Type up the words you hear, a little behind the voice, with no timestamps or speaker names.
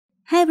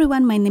Hi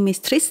everyone, my name is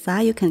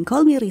Trissa, you can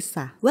call me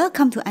Risa.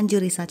 Welcome to Anju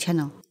Risa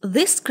channel.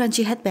 This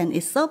scrunchie headband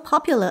is so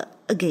popular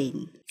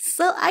again.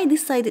 So I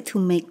decided to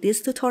make this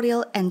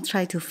tutorial and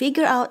try to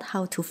figure out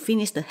how to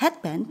finish the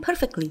headband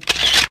perfectly.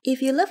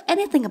 If you love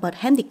anything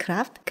about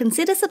handicraft,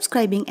 consider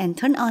subscribing and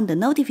turn on the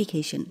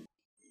notification.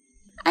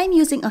 I'm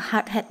using a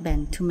hard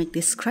headband to make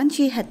this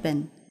scrunchie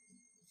headband.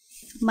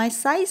 My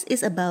size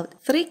is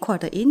about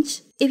 3/4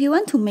 inch. If you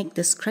want to make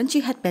the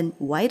scrunchie headband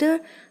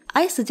wider,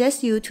 I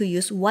suggest you to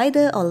use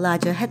wider or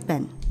larger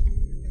headband.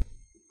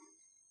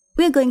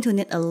 We're going to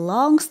need a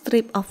long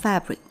strip of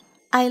fabric.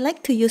 I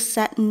like to use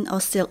satin or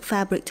silk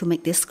fabric to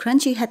make this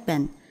scrunchie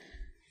headband.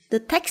 The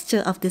texture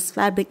of this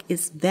fabric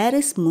is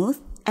very smooth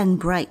and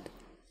bright.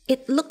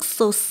 It looks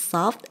so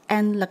soft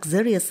and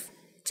luxurious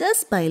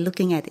just by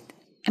looking at it.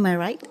 Am I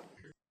right?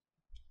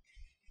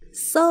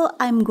 So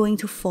I'm going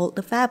to fold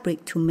the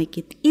fabric to make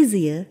it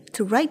easier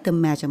to write the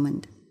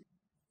measurement.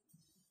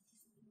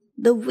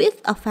 The width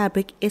of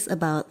fabric is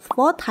about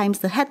 4 times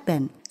the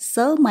headband,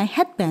 so my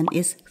headband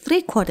is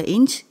 3/4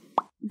 inch.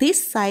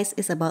 This size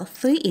is about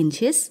 3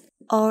 inches,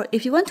 or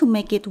if you want to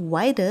make it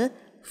wider,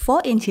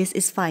 4 inches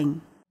is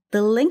fine.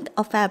 The length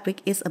of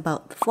fabric is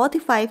about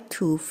 45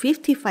 to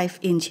 55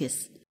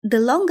 inches. The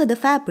longer the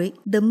fabric,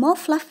 the more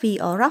fluffy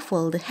or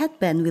ruffle the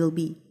headband will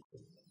be.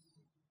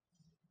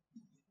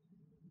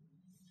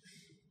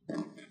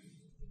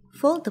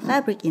 Fold the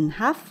fabric in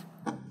half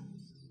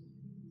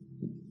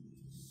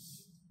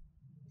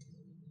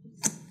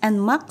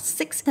and mark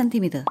 6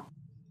 cm.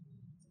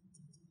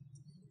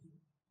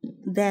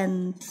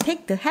 Then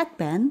take the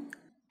headband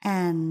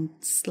and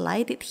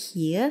slide it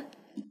here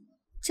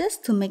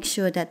just to make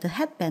sure that the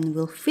headband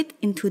will fit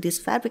into this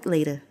fabric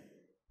later.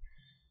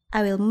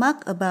 I will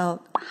mark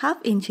about ½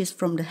 inches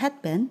from the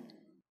headband.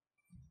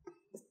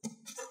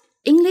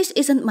 English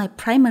isn't my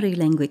primary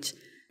language,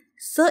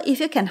 so if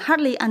you can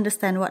hardly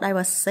understand what I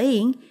was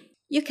saying,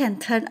 you can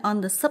turn on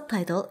the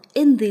subtitle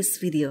in this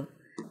video.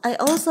 I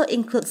also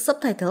include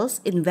subtitles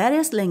in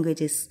various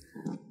languages.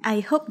 I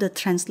hope the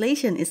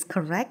translation is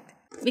correct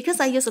because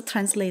I use a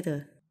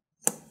translator.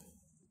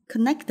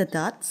 Connect the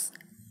dots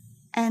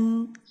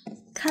and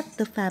cut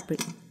the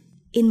fabric.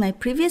 In my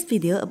previous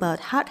video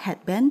about hard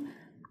headband,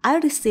 I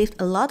received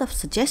a lot of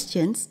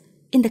suggestions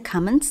in the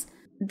comments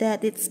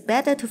that it's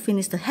better to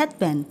finish the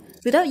headband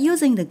without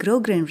using the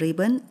grosgrain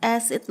ribbon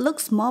as it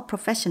looks more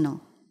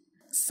professional.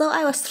 So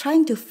I was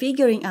trying to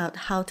figuring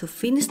out how to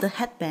finish the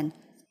headband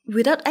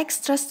without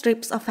extra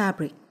strips of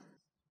fabric.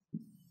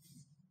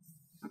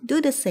 Do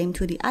the same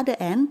to the other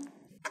end.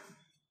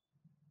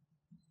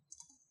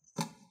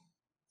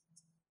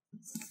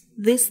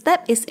 This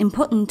step is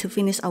important to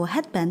finish our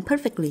headband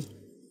perfectly.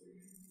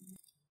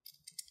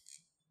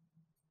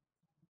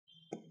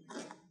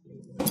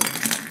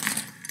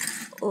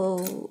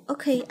 Oh,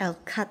 okay, I'll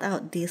cut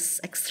out this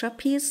extra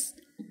piece.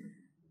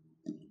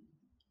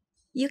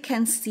 You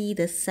can see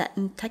the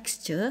satin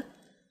texture.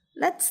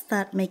 Let's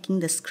start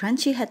making the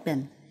scrunchie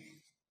headband.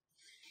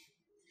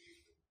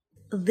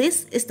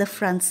 This is the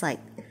front side,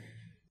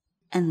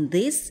 and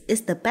this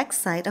is the back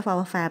side of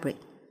our fabric.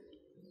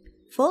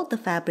 Fold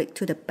the fabric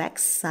to the back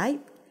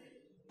side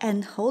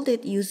and hold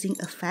it using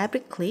a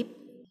fabric clip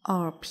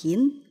or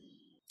pin.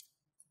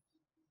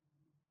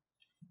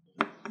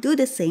 Do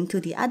the same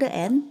to the other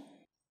end.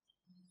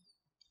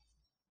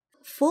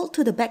 Fold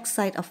to the back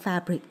side of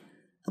fabric.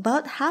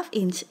 About ½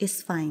 inch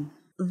is fine.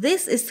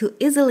 This is to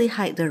easily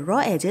hide the raw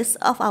edges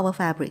of our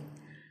fabric.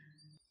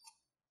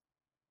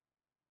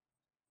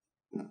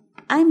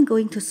 I'm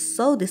going to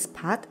sew this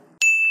part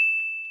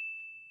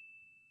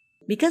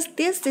because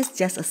this is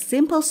just a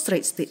simple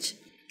straight stitch.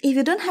 If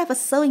you don't have a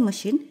sewing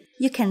machine,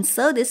 you can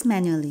sew this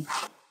manually.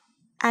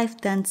 I've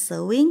done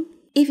sewing.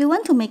 If you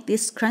want to make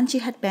this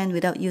scrunchie headband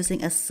without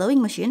using a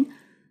sewing machine,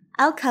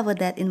 I'll cover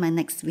that in my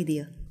next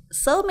video.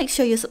 So make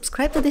sure you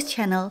subscribe to this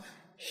channel,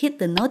 hit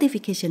the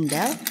notification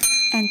bell,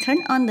 and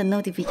turn on the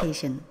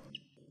notification.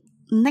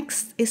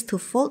 Next is to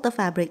fold the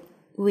fabric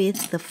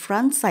with the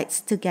front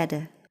sides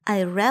together.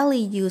 I rarely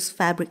use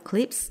fabric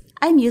clips.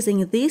 I'm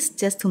using this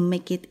just to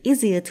make it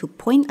easier to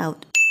point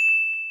out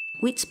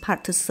which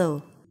part to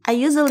sew. I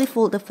usually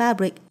fold the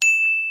fabric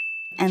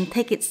and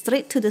take it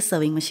straight to the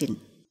sewing machine.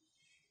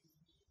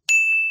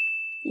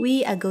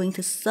 We are going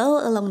to sew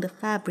along the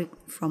fabric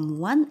from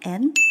one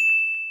end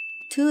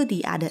to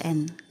the other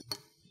end.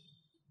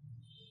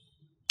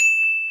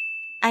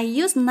 I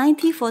use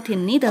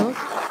 90/14 needle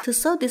to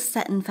sew this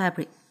satin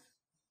fabric.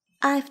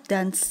 I've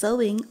done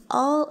sewing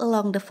all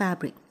along the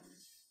fabric.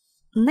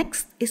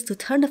 Next is to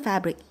turn the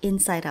fabric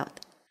inside out.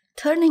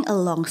 Turning a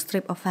long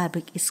strip of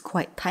fabric is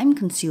quite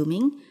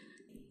time-consuming.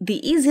 The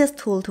easiest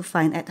tool to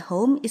find at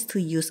home is to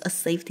use a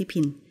safety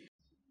pin.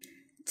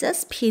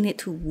 Just pin it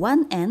to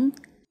one end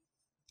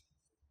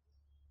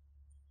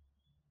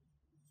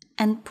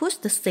and push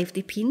the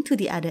safety pin to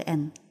the other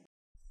end.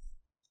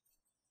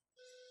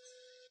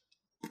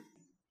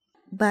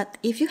 But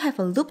if you have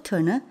a loop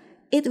turner,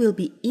 it will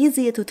be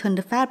easier to turn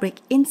the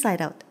fabric inside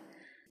out.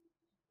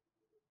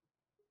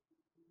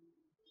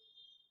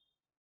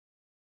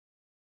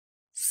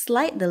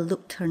 slide the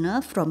loop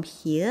turner from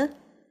here.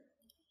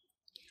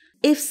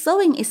 If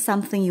sewing is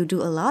something you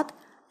do a lot,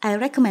 I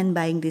recommend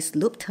buying this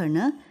loop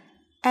turner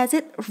as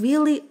it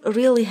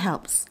really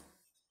helps.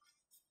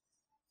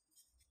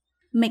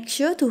 Make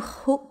sure to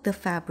hook the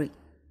fabric.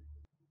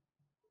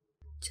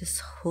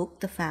 Just hook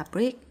the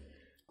fabric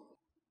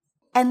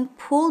and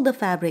pull the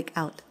fabric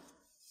out.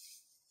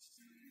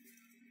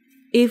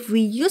 If we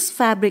use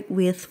fabric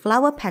with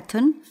flower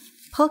pattern,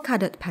 polka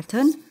dot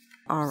pattern,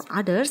 or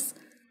others,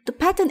 the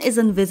pattern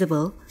isn't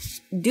visible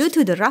due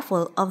to the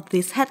ruffle of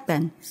this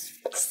headband,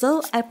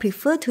 so I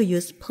prefer to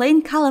use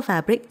plain color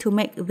fabric to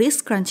make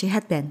this scrunchy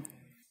headband.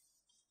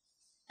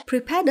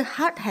 Prepare the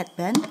hard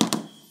headband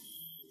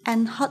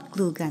and hot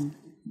glue gun.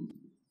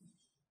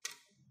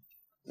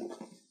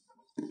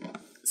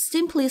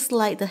 Simply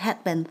slide the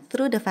headband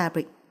through the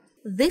fabric.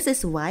 This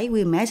is why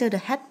we measure the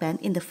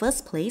headband in the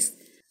first place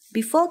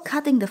before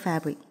cutting the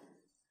fabric.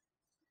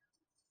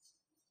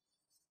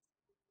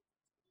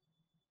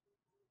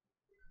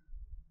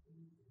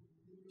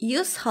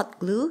 Use hot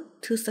glue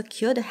to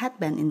secure the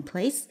headband in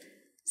place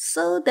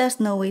so there's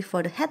no way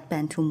for the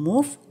headband to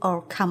move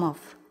or come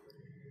off.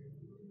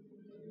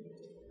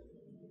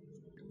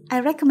 I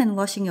recommend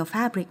washing your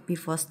fabric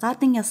before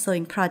starting your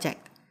sewing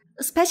project,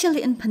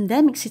 especially in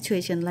pandemic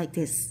situation like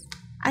this.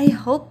 I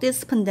hope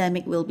this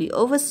pandemic will be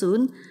over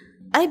soon.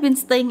 I've been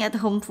staying at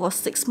home for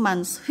 6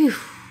 months. Whew.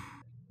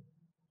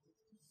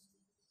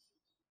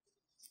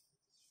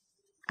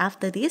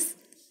 After this,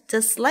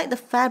 just slide the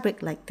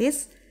fabric like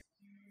this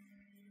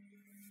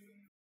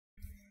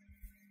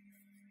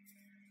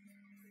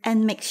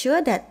and make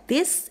sure that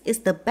this is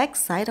the back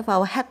side of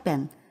our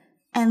headband,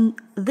 and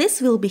this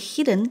will be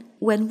hidden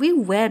when we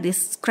wear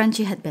this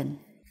scrunchy headband.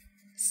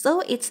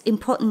 So it's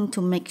important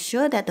to make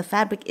sure that the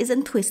fabric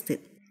isn't twisted.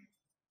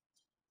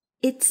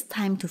 It's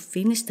time to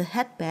finish the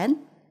headband.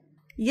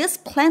 Use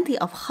plenty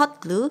of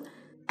hot glue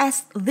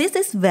as this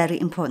is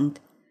very important.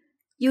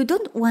 You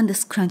don't want the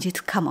scrunchie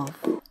to come off.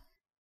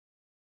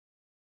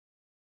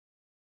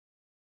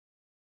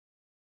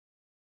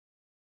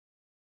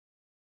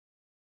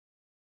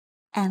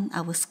 And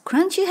our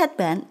scrunchy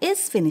headband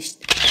is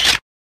finished.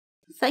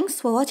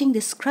 Thanks for watching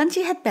this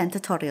scrunchy headband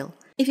tutorial.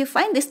 If you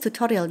find this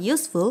tutorial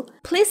useful,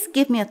 please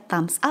give me a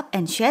thumbs up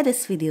and share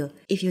this video.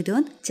 If you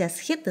don't,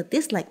 just hit the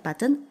dislike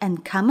button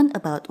and comment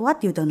about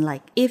what you don't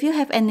like. If you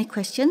have any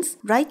questions,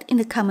 write in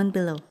the comment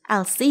below.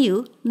 I'll see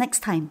you next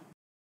time.